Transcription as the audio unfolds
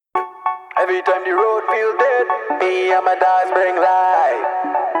Every time the road feel dead, me and my dogs bring life.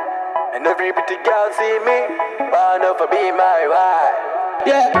 And every pretty girl see me, wanna for be my wife.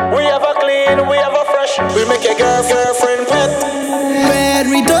 Yeah, we have a clean, we have a fresh. We make your girlfriend pet.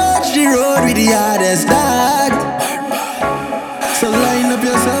 When we touch the road with the hardest dog. So line up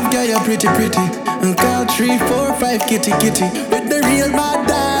yourself, girl, you're pretty. And call 3, 4, 5 kitty. With the real mad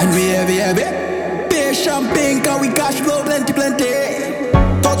dog. And we heavy. Beer champagne, cause we cash flow plenty.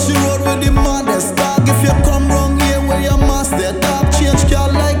 Touch the road with the maddest dog. If you come wrong here where you must dead dog. Change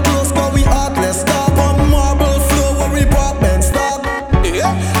girl like clothes, cause we heartless dog. On marble floor where we pop and stop.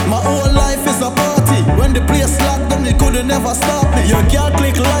 Yeah. My whole life is a party. When the place locked down, they couldn't never stop me. Your girl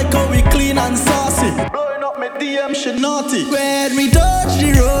click like how we clean and saucy. Blowing up my DM, she naughty. When we touch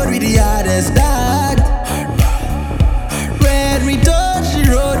the road with the hardest dog. When we touch the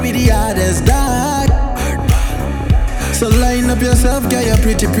road with the hardest dog. So line up yourself, girl, you're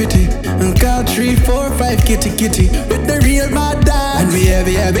pretty. And call 3, 4, 5 kitty. With the real mad dog. And we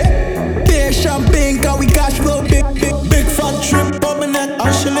heavy. Beer champagne, cause we cash flow big fat trip on my neck.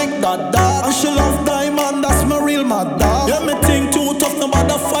 And she lick that dog. And she love diamond, that's my real mad dog. Yeah, me think too tough, no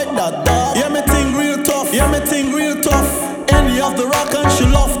matter fight that dog. Yeah, me think real tough. Any of the rock and she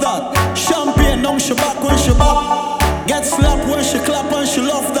love that. Champagne down she back when she back. Get slapped when she clap and she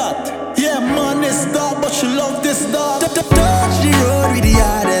love that. Yeah, man, it's dog, but she love this dog. Touch the road with the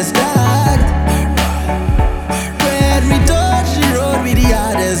hardest dog. When we touch the road with the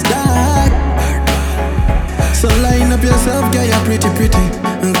hardest dog. So line up yourself, girl, you're pretty.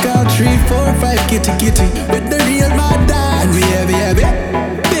 And call 3, 4, 5 kitty. With the real mad dog. And we heavy.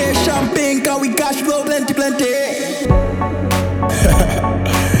 Beer champagne, cause we cash flow plenty.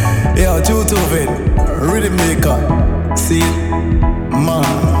 Yo, 2 Vin, rhythm maker. See,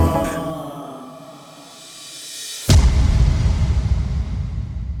 man.